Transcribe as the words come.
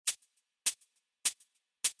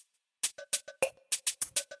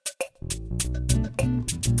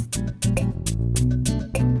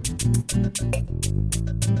The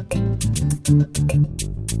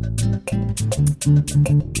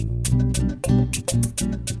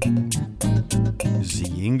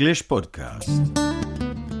English Podcast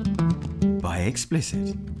by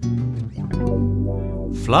Explicit.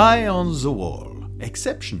 Fly on the wall.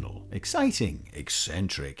 Exceptional, exciting,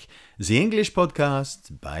 eccentric. The English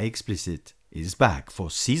Podcast by Explicit is back for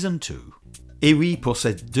Season 2. Et oui, pour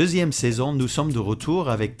cette deuxième saison, nous sommes de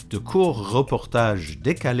retour avec de courts reportages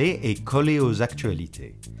décalés et collés aux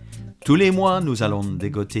actualités. Tous les mois, nous allons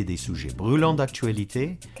dégoter des sujets brûlants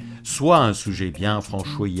d'actualité, soit un sujet bien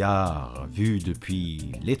franchouillard vu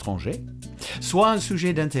depuis l'étranger, soit un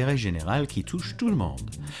sujet d'intérêt général qui touche tout le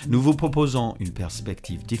monde. Nous vous proposons une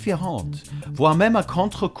perspective différente, voire même à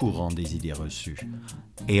contre-courant des idées reçues.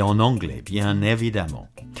 Et en anglais, bien évidemment.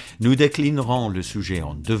 Nous déclinerons le sujet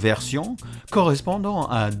en 2 versions, correspondant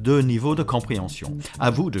à 2 niveaux de compréhension.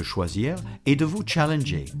 À vous de choisir et de vous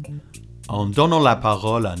challenger. En donnant la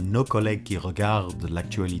parole à nos collègues qui regardent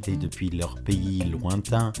l'actualité depuis leur pays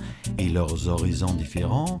lointain et leurs horizons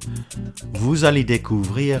différents, vous allez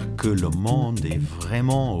découvrir que le monde est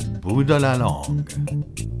vraiment au bout de la langue.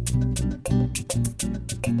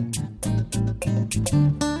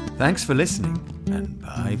 Thanks for listening, and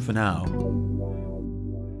bye for now.